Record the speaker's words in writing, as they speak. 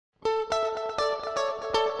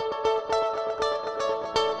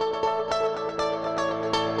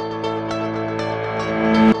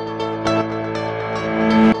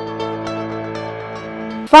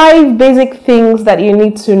5 basic things that you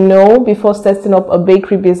need to know before setting up a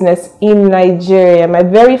bakery business in Nigeria. My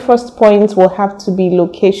very first point will have to be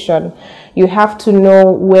location. You have to know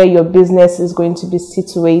where your business is going to be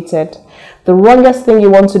situated. The wrongest thing you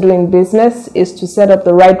want to do in business is to set up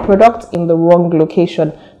the right product in the wrong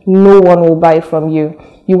location. No one will buy from you.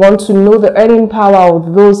 You want to know the earning power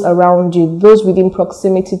of those around you, those within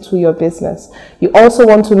proximity to your business. You also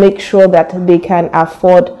want to make sure that they can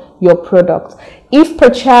afford your product. If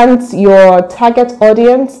perchance your target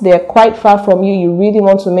audience, they're quite far from you, you really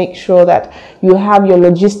want to make sure that you have your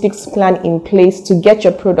logistics plan in place to get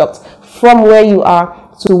your product from where you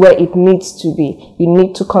are to where it needs to be. You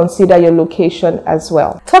need to consider your location as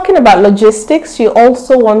well. Talking about logistics, you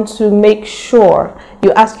also want to make sure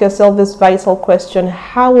you ask yourself this vital question: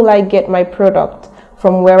 how will I get my product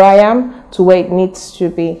from where I am to where it needs to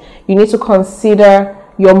be? You need to consider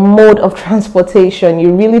your mode of transportation.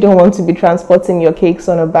 You really don't want to be transporting your cakes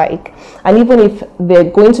on a bike. And even if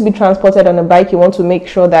they're going to be transported on a bike, you want to make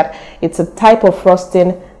sure that it's a type of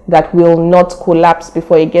frosting that will not collapse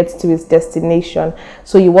before it gets to its destination.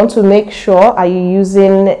 So you want to make sure, are you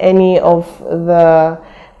using any of the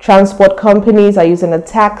transport companies? Are you using a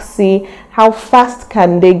taxi? How fast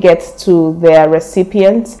can they get to their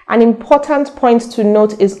recipients? An important point to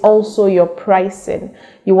note is also your pricing.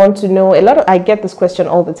 You want to know, I get this question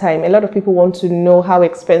all the time. A lot of people want to know how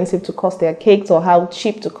expensive to cost their cakes or how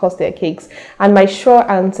cheap to cost their cakes. And my sure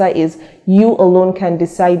answer is you alone can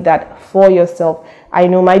decide that for yourself. I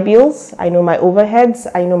know my bills, I know my overheads,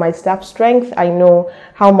 I know my staff strength, I know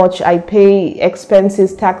how much I pay,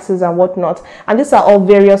 expenses, taxes, and whatnot. And these are all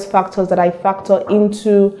various factors that I factor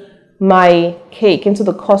into my cake, into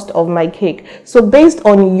the cost of my cake. So based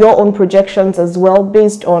on your own projections as well,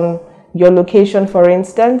 based on your location, for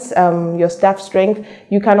instance, your staff strength,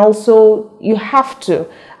 you have to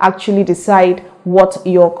actually decide what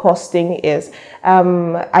your costing is.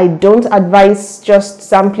 I don't advise just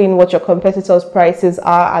sampling what your competitors' prices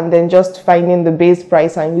are and then just finding the base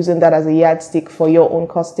price and using that as a yardstick for your own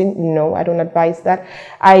costing. No, I don't advise that.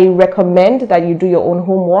 I recommend that you do your own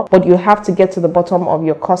homework, but you have to get to the bottom of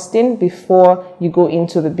your costing before you go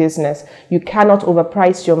into the business. You cannot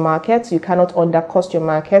overprice your market. You cannot undercost your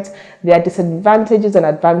market. There are disadvantages and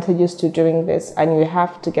advantages to doing this, and you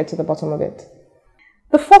have to get to the bottom of it.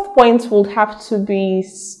 The fourth point will have to be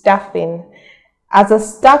staffing. As a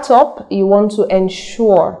startup, you want to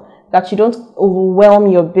ensure that you don't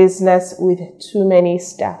overwhelm your business with too many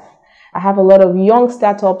staff. I have a lot of young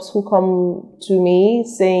startups who come to me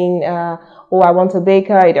saying, oh, I want a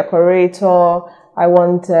baker, a decorator, I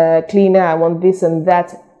want a cleaner, I want this and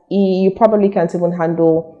that. You probably can't even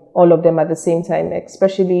handle all of them at the same time,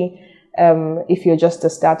 especially if you're just a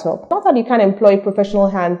startup. Not that you can't employ professional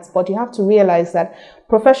hands, but you have to realize that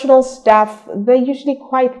professional staff, they're usually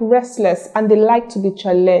quite restless and they like to be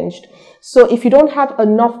challenged. So if you don't have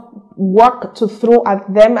enough work to throw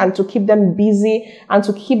at them and to keep them busy and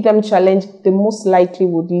to keep them challenged, they most likely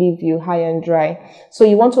would leave you high and dry. So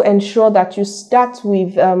you want to ensure that you start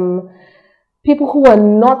with people who are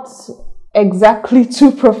not exactly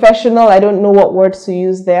too professional. I don't know what words to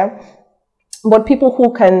use there. But people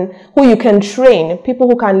who you can train, people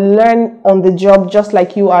who can learn on the job just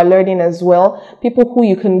like you are learning as well, people who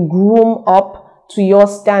you can groom up to your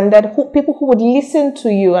standard, people who would listen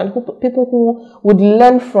to you and people who would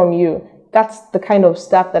learn from you. That's the kind of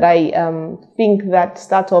staff that I think that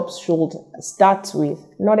startups should start with,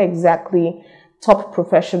 not exactly top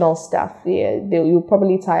professional staff. Yeah, you'll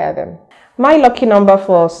probably tire them. My lucky number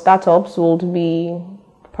for startups would be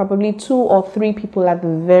probably 2 or 3 people at the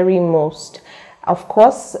very most. Of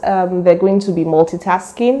course, they're going to be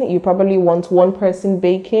multitasking. You probably want one person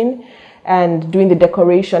baking and doing the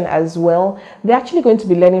decoration as well. They're actually going to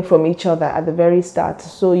be learning from each other at the very start.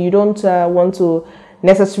 So you don't want to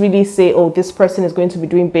necessarily say, oh, this person is going to be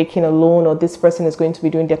doing baking alone or this person is going to be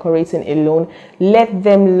doing decorating alone. Let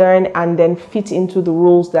them learn and then fit into the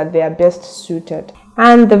roles that they are best suited.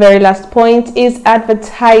 And the very last point is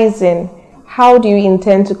advertising. How do you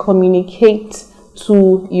intend to communicate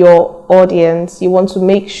to your audience? You want to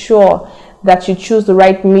make sure that you choose the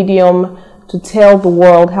right medium to tell the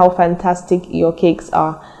world how fantastic your cakes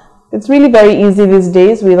are. It's really very easy these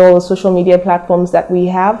days with all the social media platforms that we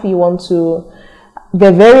have. There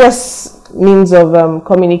are various means of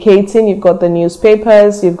communicating. You've got the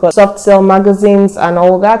newspapers, you've got soft sell magazines and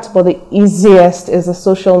all that, but the easiest is the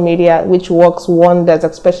social media, which works wonders,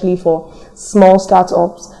 especially for small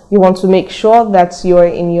startups. You want to make sure that you're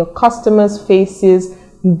in your customers' faces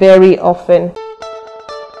very often.